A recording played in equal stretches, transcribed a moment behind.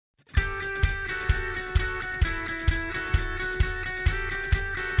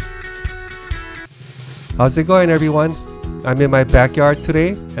How's it going, everyone? I'm in my backyard today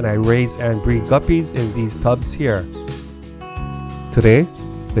and I raise and breed guppies in these tubs here. Today,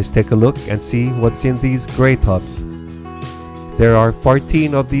 let's take a look and see what's in these gray tubs. There are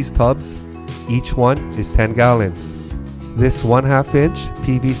 14 of these tubs. Each one is 10 gallons. This 1/2 inch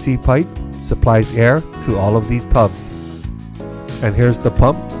PVC pipe supplies air to all of these tubs. And here's the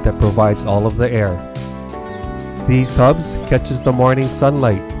pump that provides all of the air. These tubs catches the morning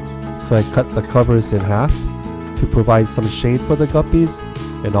sunlight, so I cut the covers in half to provide some shade for the guppies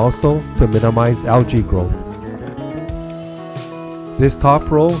and also to minimize algae growth. This top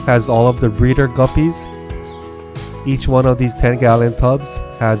row has all of the breeder guppies. Each one of these 10-gallon tubs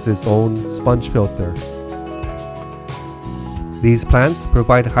has its own sponge filter. These plants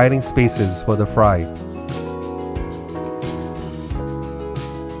provide hiding spaces for the fry.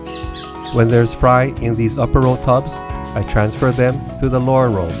 When there's fry in these upper row tubs, I transfer them to the lower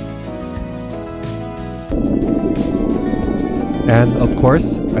row. And of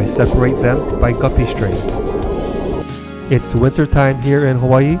course, I separate them by guppy strains. It's wintertime here in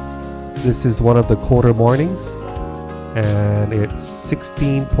Hawaii. This is one of the colder mornings, and it's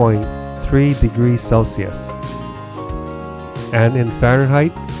 16.3 degrees Celsius. And in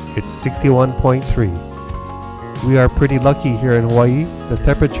Fahrenheit, it's 61.3. We are pretty lucky here in Hawaii. The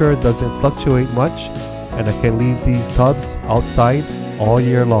temperature doesn't fluctuate much, and I can leave these tubs outside all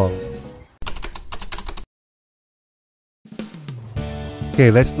year long. Okay,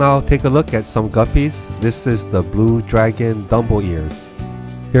 let's now take a look at some guppies. This is the blue dragon Dumbo ears.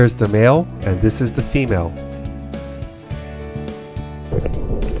 Here's the male, and this is the female.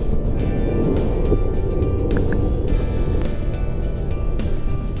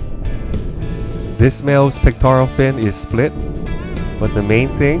 This male's pectoral fin is split, but the main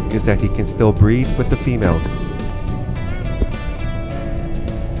thing is that he can still breed with the females.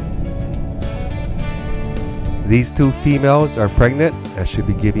 These two females are pregnant and should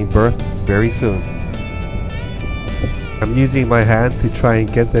be giving birth very soon. I'm using my hand to try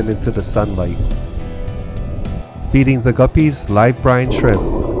and get them into the sunlight. Feeding the guppies live brine shrimp,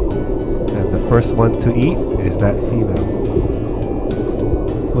 and the first one to eat is that female.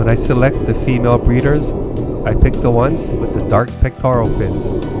 When I select the female breeders, I pick the ones with the dark pectoral fins.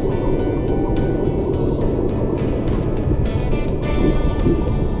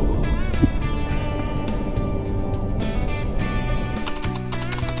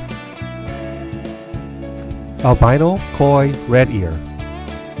 Albino Koi Red Ear.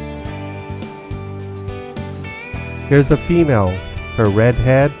 Here's a female. Her red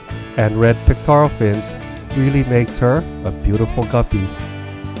head and red pectoral fins really makes her a beautiful guppy.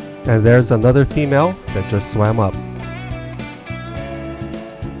 And there's another female that just swam up.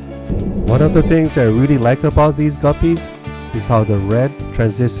 One of the things I really like about these guppies is how the red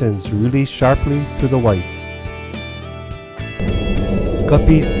transitions really sharply to the white.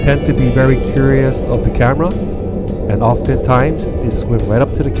 Guppies tend to be very curious of the camera, and oftentimes they swim right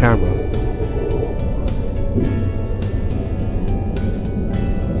up to the camera.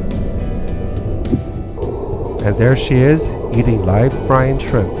 And there she is, eating live brine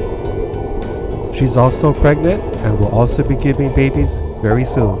shrimp. She's also pregnant and will also be giving babies very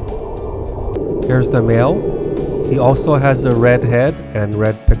soon. Here's the male. He also has a red head and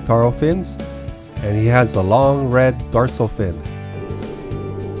red pectoral fins, and he has a long red dorsal fin.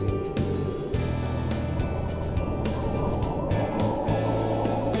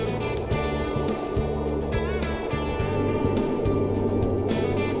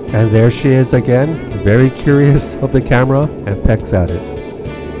 And there she is again, very curious of the camera, and pecks at it.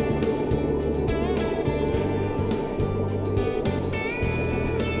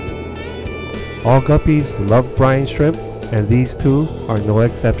 All guppies love brine shrimp, and these two are no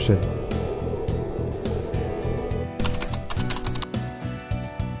exception.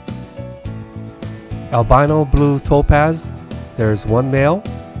 Albino blue Topaz, there's one male,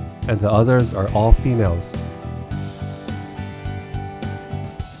 and the others are all females.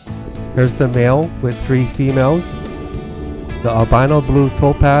 Here's the male with 3 females. The albino blue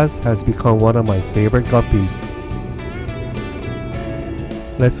Topaz has become one of my favorite guppies.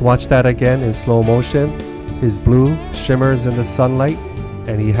 Let's watch that again in slow motion. His blue shimmers in the sunlight,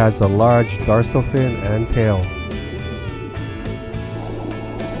 and he has a large dorsal fin and tail.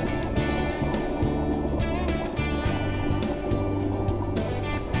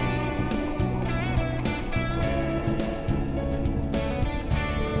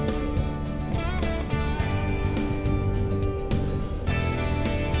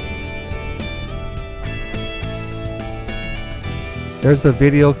 There's a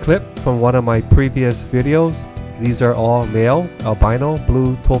video clip from one of my previous videos These are all male albino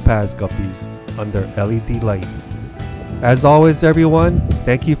blue topaz guppies under LED light. As always everyone,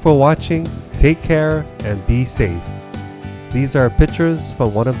 thank you for watching, take care and be safe. These are pictures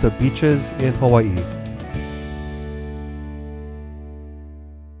from one of the beaches in Hawaii.